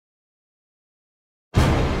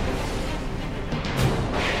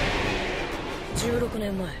16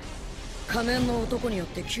年前、仮面の男によっ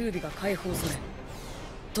てキュービが解放され、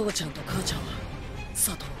父ちゃんと母ちゃんは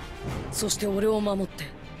佐藤、そして俺を守って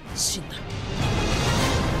死んだ。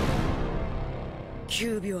キ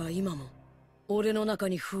ュービは今も俺の中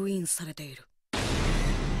に封印されている。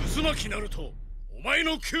渦巻きナルト、お前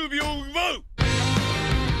のキュービを奪う。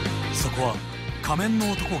そこは仮面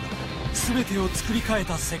の男が全てを作り変え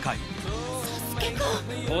た世界。サスケか。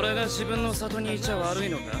俺が自分の里にいちゃ悪い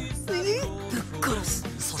のか。ぶっ殺す。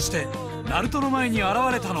そしてナルトの前に現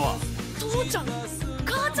れたのは父ちゃん、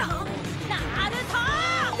母ちゃん、ナルト。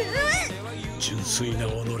純粋な己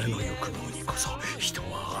の欲望にこそ人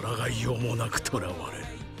は抗いようもなく囚われる。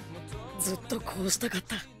ずっとこうしたかっ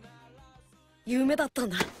た。夢だったん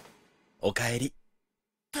だ。おかえり。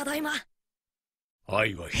ただいま。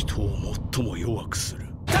愛は人を最も弱くする。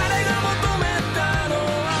誰が求めたの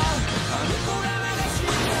はあの子が流し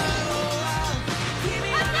たのは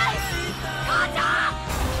君が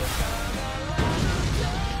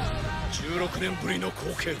16年ぶりの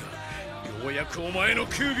光景だ。ようやくお前の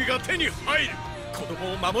キュービが手に入る。子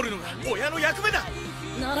供を守るのが親の役目だ。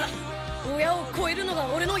なら親を超えるのが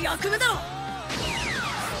俺の役目だろ。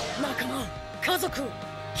仲間を、家族を、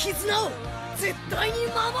絆を絶対に守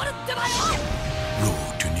るってばよ。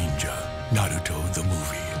 Road to Ninja Naruto the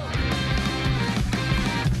Movie。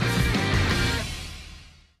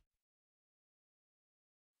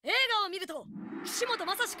 映画を見ると岸本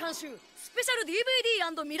正史監修スペシャル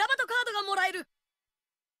DVD& ミラバトカードがもらえる。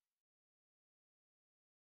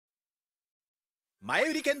前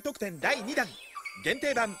売り券特典第2弾限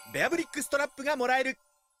定版ベアブリックストラップがもらえる。